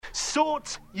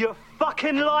Sort your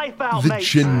fucking life out, The mate.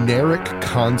 generic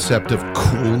concept of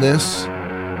coolness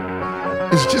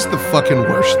is just the fucking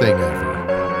worst thing ever.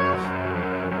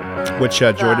 Which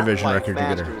Joy Division record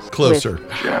you get her? Closer.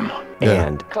 Jim. Yeah.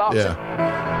 And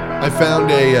Yeah. I found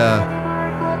a...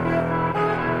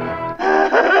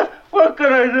 What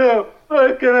can I do?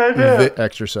 What can I do?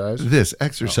 Exercise. This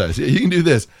exercise. You can do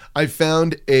this. I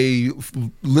found a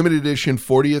limited edition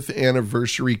 40th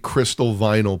anniversary crystal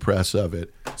vinyl press of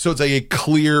it. So it's like a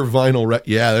clear vinyl.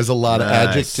 Yeah, there's a lot of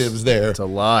adjectives there. It's a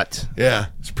lot. Yeah,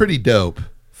 it's pretty dope.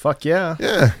 Fuck yeah.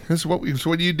 Yeah, that's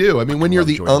what you do. I mean, when you're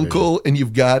the Joy uncle and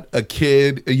you've got a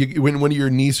kid, when one of your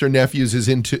niece or nephews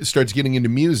starts getting into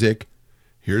music,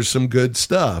 here's some good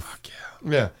stuff. Fuck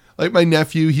yeah. Yeah. Like my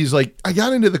nephew, he's like, I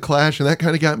got into the Clash and that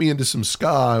kind of got me into some ska.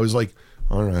 I was like,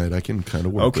 all right, I can kind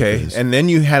of work with this. And then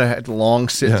you had a long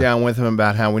sit down with him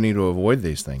about how we need to avoid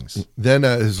these things. Then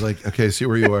I was like, okay, see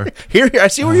where you are. Here, I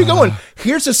see where you're going.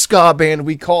 Here's a ska band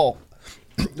we call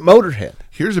Motorhead.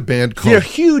 Here's a band called... They're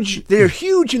huge. They're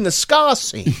huge in the ska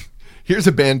scene. Here's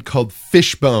a band called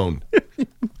Fishbone.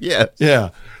 Yes. Yeah.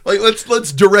 Like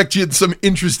let's direct you in some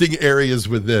interesting areas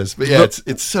with this. But yeah,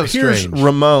 it's so Here's strange.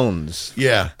 Ramones.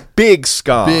 Yeah. Big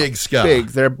ska. Big ska. Big.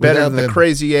 They're better Without than the them-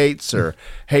 Crazy Eights or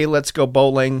Hey, Let's Go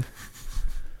Bowling.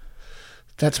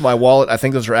 That's my wallet. I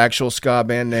think those are actual ska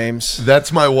band names.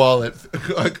 That's my wallet.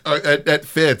 That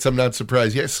fits. I'm not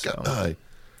surprised. Yeah, ska.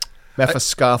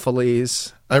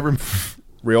 Mephistopheles.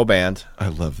 Real band. I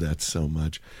love that so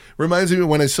much. Reminds me of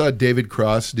when I saw David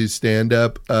Cross do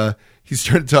stand-up. He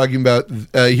started talking about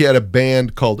he had a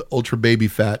band called Ultra Baby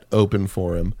Fat open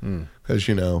for him because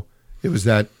it was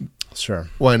that. Sure.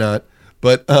 Why not?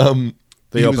 But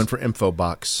They opened for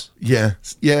Infobox. Yeah.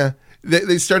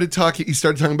 They started talking. He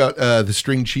started talking about the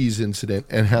string cheese incident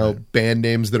and how band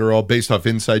names that are all based off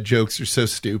inside jokes are so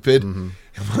stupid. Mm-hmm.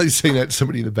 And while he's saying that,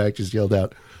 somebody in the back just yelled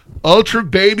out, "Ultra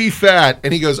Baby Fat,"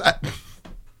 and he goes,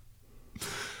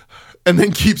 and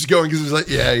then keeps going because he's like,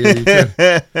 "Yeah,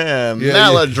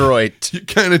 Maladroit. You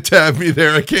kind of tapped me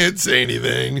there. I can't say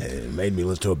anything." It made me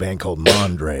listen to a band called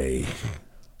Mondre.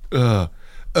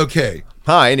 Okay.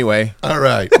 Hi, anyway. All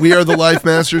right. We are the Life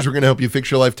Masters. We're going to help you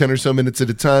fix your life 10 or so minutes at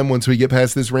a time once we get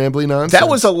past this rambling nonsense. That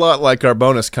was a lot like our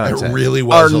bonus content. It really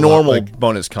was our a lot normal like-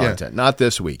 bonus content, not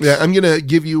this week's. Yeah, I'm going to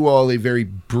give you all a very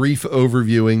brief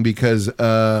overviewing because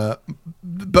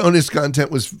bonus content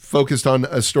was focused on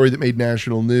a story that made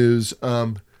national news.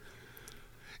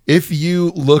 If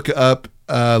you look up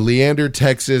Leander,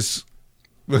 Texas,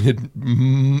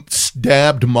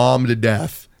 stabbed mom to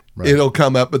death, it'll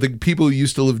come up. But the people who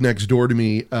used to live next door to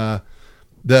me,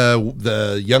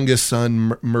 the youngest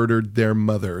son murdered their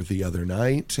mother the other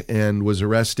night and was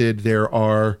arrested. There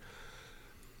are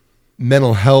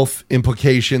mental health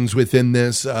implications within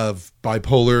this of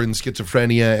bipolar and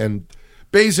schizophrenia. And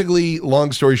basically,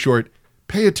 long story short,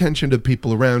 pay attention to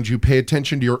people around you. Pay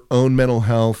attention to your own mental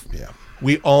health. Yeah.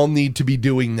 We all need to be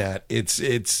doing that. It's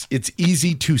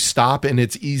easy to stop and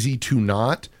it's easy to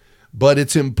not, but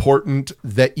it's important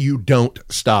that you don't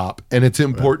stop and it's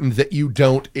important that you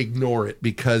don't ignore it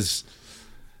because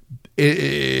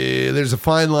there's a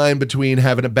fine line between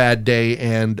having a bad day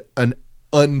and an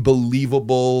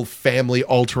unbelievable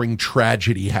family-altering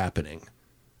tragedy happening.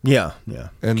 Yeah.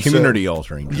 And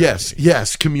community-altering.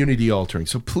 Yes, community-altering.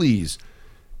 So please,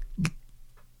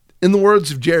 in the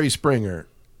words of Jerry Springer,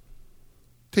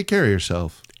 take care of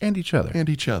yourself. And each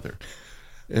other.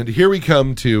 And here we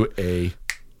come to a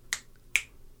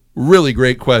really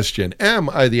great question. Am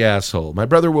I the asshole? My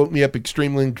brother woke me up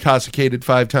extremely intoxicated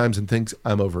 5 times and thinks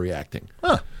I'm overreacting.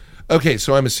 Huh. Okay,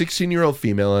 so I'm a 16-year-old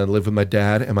female and I live with my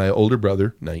dad and my older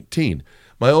brother, 19.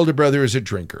 My older brother is a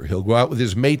drinker. He'll go out with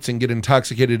his mates and get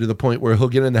intoxicated to the point where he'll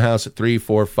get in the house at 3,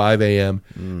 4, 5 a.m.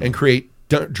 and create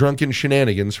drunken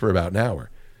shenanigans for about an hour.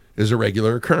 It is a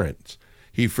regular occurrence.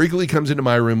 He frequently comes into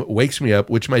my room, wakes me up,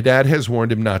 which my dad has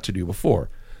warned him not to do before.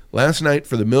 Last night,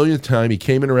 for the millionth time, he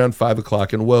came in around 5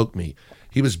 o'clock and woke me.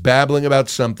 He was babbling about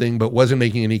something, but wasn't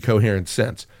making any coherent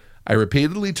sense. I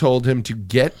repeatedly told him to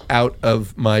get out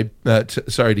of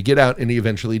to get out, and he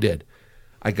eventually did.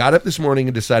 I got up this morning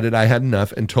and decided I had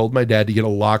enough and told my dad to get a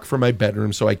lock for my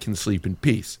bedroom so I can sleep in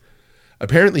peace.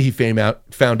 Apparently, he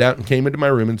found out and came into my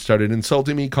room and started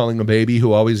insulting me, calling a baby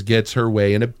who always gets her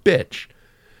way and a bitch.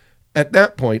 At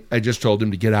that point, I just told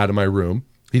him to get out of my room.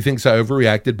 He thinks I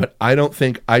overreacted, but I don't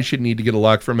think I should need to get a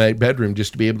lock for my bedroom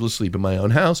just to be able to sleep in my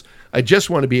own house. I just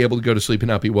want to be able to go to sleep and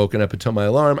not be woken up until my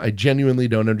alarm. I genuinely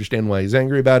don't understand why he's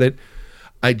angry about it.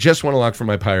 I just want a lock for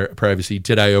my privacy.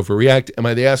 Did I overreact? Am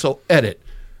I the asshole? Edit.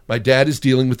 My dad is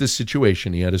dealing with this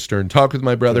situation. He had a stern talk with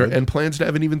my brother and plans to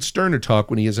have an even sterner talk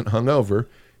when he isn't hungover.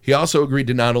 He also agreed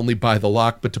to not only buy the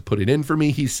lock, but to put it in for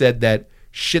me. He said that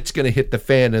shit's going to hit the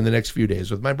fan in the next few days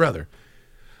with my brother.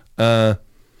 And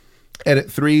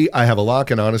at 3, I have a lock,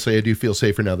 and honestly, I do feel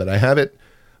safer now that I have it.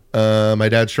 My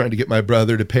dad's trying to get my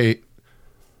brother to pay.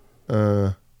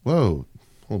 Whoa,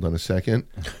 hold on a second.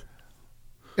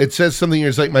 It says something here.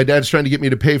 It's like my dad's trying to get me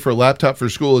to pay for a laptop for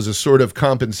school as a sort of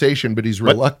compensation, but he's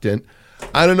reluctant.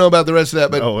 I don't know about the rest of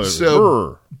that,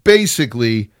 but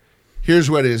basically, here's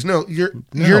what it is. No,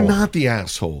 you're not the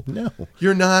asshole. No.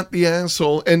 You're not the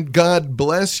asshole, and God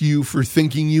bless you for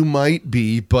thinking you might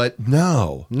be, but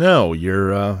no. No,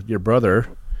 your brother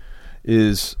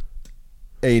is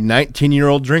a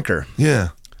 19-year-old drinker. Yeah.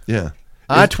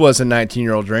 I was a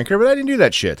 19-year-old drinker, but I didn't do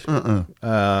that shit.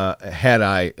 Had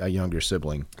I a younger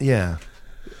sibling. Yeah.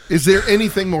 Is there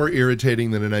anything more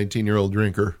irritating than a 19-year-old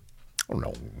drinker? Oh,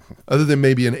 no. Other than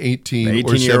maybe an 18 or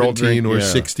 18-year-old 17 or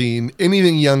 16.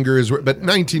 Anything younger is worse, but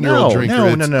 19-year-old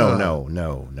drinker.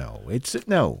 No. It's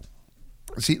no.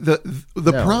 See,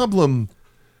 the problem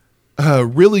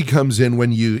really comes in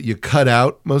when you cut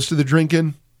out most of the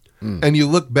drinking and you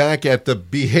look back at the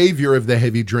behavior of the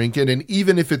heavy drinking, and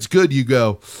even if it's good, you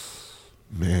go,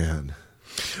 man.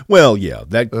 Well, yeah,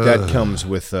 that comes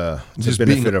with the just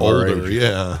benefit being of older, our age.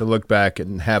 yeah. To look back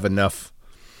and have enough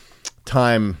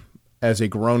time as a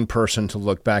grown person to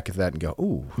look back at that and go,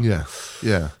 ooh, Yeah.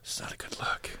 it's not a good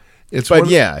look.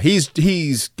 But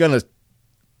he's going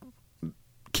to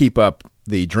keep up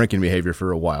the drinking behavior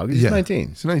for a while. He's 19.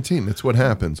 He's 19. That's what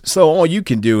happens. So all you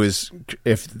can do is,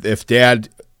 if Dad,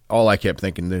 all I kept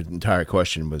thinking, the entire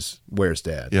question was, where's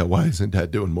Dad? Yeah, why isn't Dad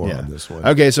doing more on this one?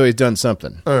 Okay, so he's done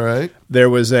something. All right. There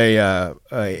was a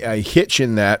hitch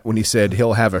in that when he said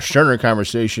he'll have a sterner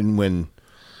conversation when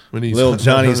When little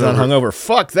Johnny's not hungover.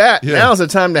 Fuck that. Yeah. Now's the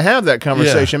time to have that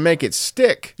conversation. Make it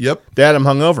stick. Yep. Dad, I'm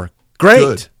hungover. Great.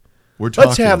 Good. We're talking.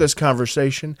 Let's have this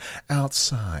conversation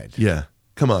outside. Yeah.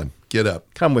 Come on. Get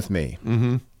up. Come with me.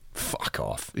 Mm-hmm. Fuck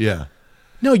off. Yeah.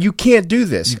 No, you can't do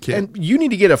this. You can't. And you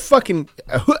need to get a fucking...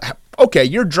 Okay,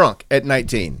 you're drunk at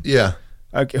 19. Yeah.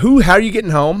 Okay, how are you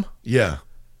getting home? Yeah.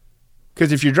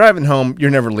 Because if you're driving home,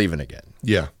 you're never leaving again.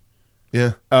 Yeah.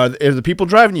 Yeah. Are the people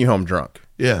driving you home drunk?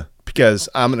 Yeah. Because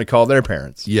I'm going to call their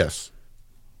parents. Yes.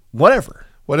 Whatever's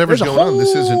Whatever's going on,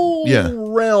 this isn't... Yeah.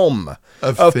 realm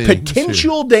of things,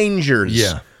 potential dangers.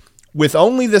 Yeah. With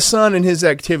only the son and his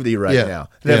activity right Yeah. now.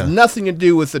 That have nothing to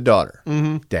do with the daughter.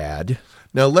 Mm-hmm. Dad.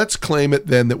 Now, let's claim it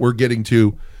then that we're getting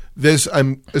to this,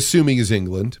 I'm assuming, is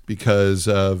England because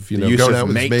of, The use going of out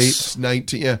with his mates,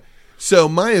 19. Yeah. So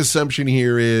my assumption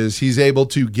here is he's able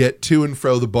to get to and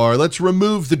fro the bar. Let's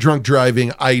remove the drunk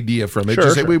driving idea from it. Sure,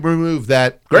 Just say sure. we remove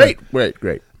that. Great.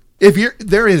 If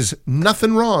there is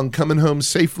nothing wrong coming home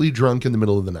safely drunk in the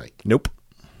middle of the night. Nope.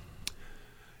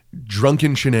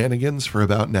 Drunken shenanigans for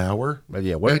about an hour. But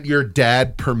yeah, what? And your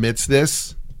dad permits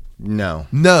this? No.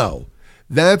 No.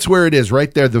 That's where it is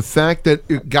right there. The fact that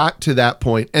it got to that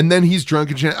point, and then he's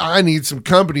drunk and I need some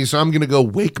company, so I'm going to go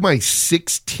wake my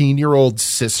 16-year-old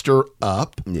sister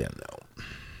up. Yeah, no.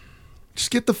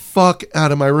 Just get the fuck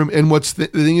out of my room. And what's the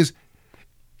thing is,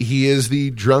 he is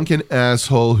the drunken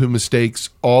asshole who mistakes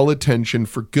all attention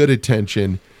for good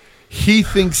attention. He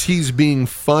thinks he's being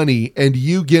funny, and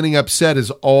you getting upset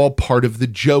is all part of the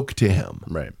joke to him.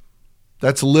 Right.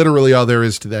 That's literally all there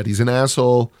is to that. He's an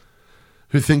asshole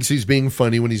who thinks he's being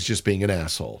funny when he's just being an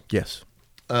asshole. Yes.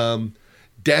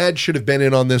 Dad should have been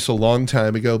in on this a long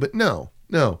time ago, but no.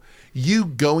 You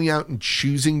going out and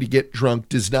choosing to get drunk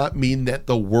does not mean that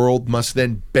the world must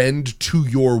then bend to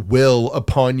your will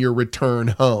upon your return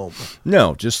home.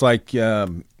 No, just like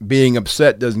being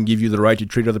upset doesn't give you the right to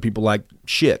treat other people like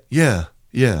shit. Yeah.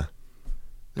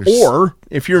 Or,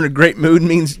 if you're in a great mood,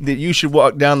 means that you should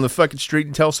walk down the fucking street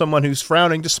and tell someone who's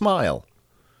frowning to smile.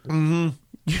 Mm-hmm.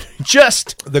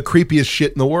 Just the creepiest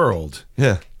shit in the world.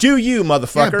 Yeah. do you,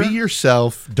 motherfucker. Yeah, be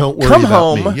yourself. Don't worry Come about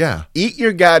home, me. Yeah. eat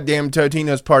your goddamn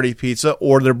Totino's Party Pizza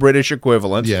or their British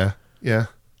equivalent. Yeah.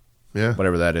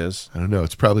 Whatever that is. I don't know.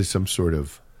 It's probably some sort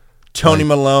of... Tony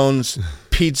Malone's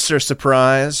Pizza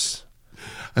Surprise.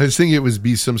 I was thinking it would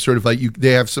be some sort of like...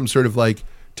 They have some sort of like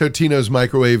Totino's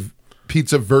microwave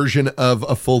pizza version of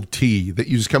a full tea that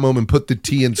you just come home and put the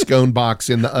tea and scone box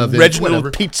in the oven. Reginald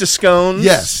whatever. Pizza Scones.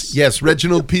 Yes.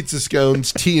 Reginald Pizza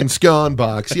Scones, tea and scone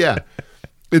box. Yeah.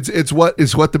 It's what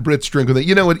the Brits drink with it.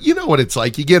 You know what it's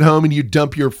like. You get home and you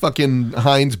dump your fucking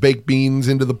Heinz baked beans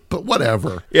into the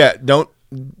whatever. Yeah, don't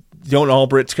all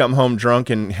Brits come home drunk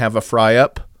and have a fry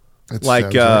up? That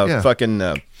Like sounds right, yeah.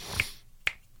 fucking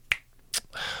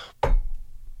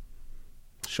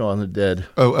Shaun the Dead.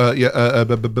 Oh, yeah. Why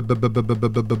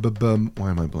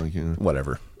am I blanking?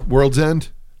 Whatever. World's End?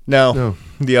 No,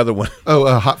 the other one.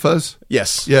 Oh, Hot Fuzz?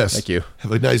 Yes. Yes. Thank you.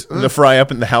 Have a nice... The fry up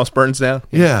and the house burns down.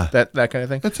 Yeah. That kind of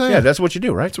thing. That's that's what you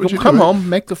do, right? what you Come do, right? home,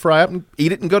 make the fry up, and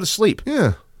eat it, and go to sleep.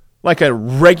 Yeah. Like a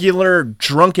regular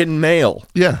drunken male.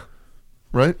 Yeah.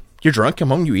 Right? You're drunk, come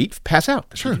home, you eat, pass out.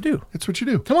 That's Sure. what you do. That's what you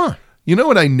do. Come on. You know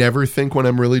what I never think when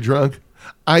I'm really drunk?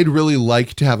 I'd really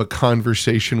like to have a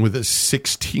conversation with a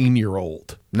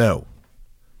 16-year-old. No.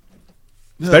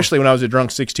 Especially when I was a drunk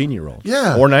 16-year-old.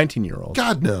 Yeah. Or 19-year-old.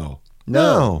 God, no.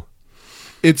 No.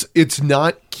 It's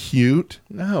not cute.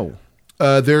 No.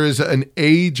 There is an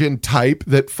age and type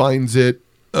that finds it.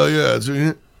 Oh,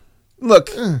 yeah. Look,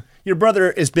 your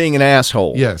brother is being an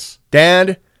asshole. Yes.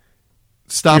 Dad,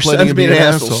 Stop your letting son's him be being an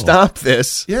an asshole. Stop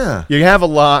this. Yeah. You have a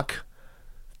lock.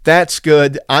 That's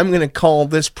good. I'm going to call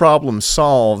this problem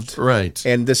solved. Right.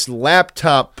 And this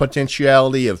laptop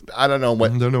potentiality of, I don't know I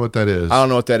don't know what that is.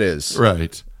 what that is.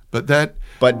 Right. But that...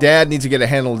 But Dad needs to get a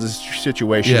handle of this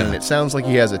situation, Yeah. and it sounds like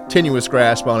he has a tenuous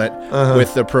grasp on it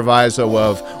with the proviso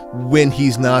of when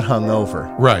he's not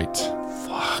hungover. Right.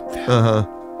 Fuck that.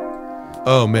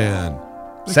 Oh, man.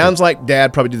 Sounds like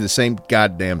Dad probably did the same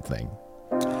goddamn thing.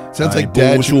 Sounds like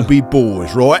Dad... boys will be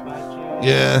boys, right?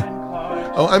 Yeah.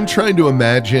 Oh, I'm trying to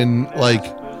imagine, like,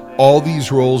 all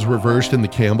these roles reversed in the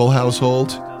Campbell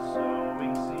household.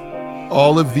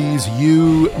 All of these,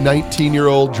 you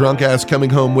 19-year-old drunk ass coming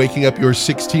home, waking up your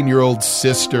 16-year-old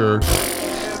sister.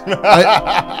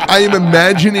 I am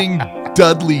imagining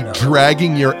Dudley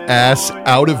dragging your ass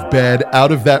out of bed,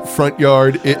 out of that front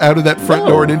yard, out of that front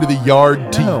door and into the yard.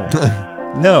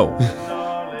 No.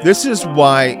 This is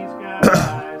why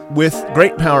with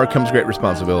great power comes great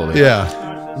responsibility.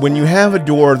 Yeah. When you have a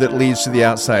door that leads to the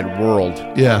outside world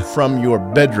Yeah. from your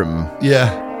bedroom,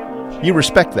 Yeah. you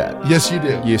respect that. Yes, you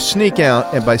do. You sneak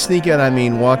out, and by sneak out, I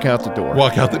mean walk out the door.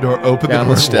 Walk out the door, open down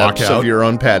the door, the steps walk out. of your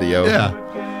own patio. Yeah.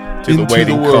 To the Into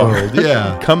waiting the car. world,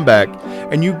 yeah. Come back,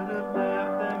 and you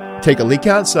take a leak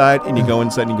outside, and you go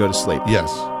inside and you go to sleep. Yes.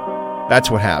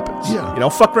 That's what happens. Yeah. You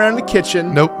don't fuck around in the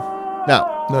kitchen. Nope. No.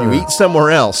 No, You no. eat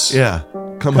somewhere else. Yeah.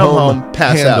 Come home,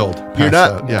 pass handled. out. Pass You're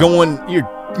not out, yeah. you're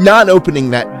not opening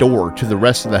that door to the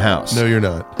rest of the house. No, you're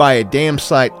not. By a damn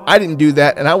sight. I didn't do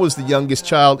that, and I was the youngest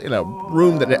child in a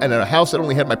room in a house that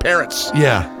only had my parents.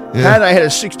 Yeah. Had I had a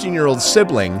 16-year-old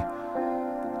sibling,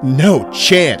 no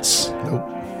chance. Nope.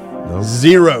 Nope.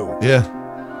 Zero. Yeah.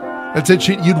 That's it.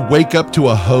 You'd wake up to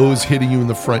a hose hitting you in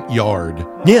the front yard.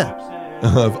 Yeah.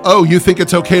 Of, oh, you think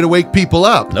it's okay to wake people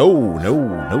up? No.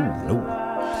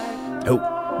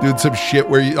 Dude, some shit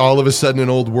where all of a sudden an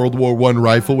old World War I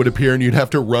rifle would appear and you'd have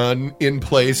to run in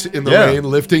place in the Yeah. rain,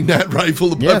 lifting that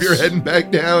rifle above Yes. your head and back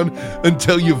down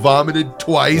until you vomited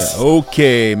twice.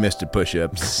 Okay, Mr.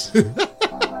 Push-Ups.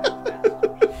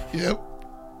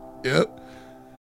 Yep.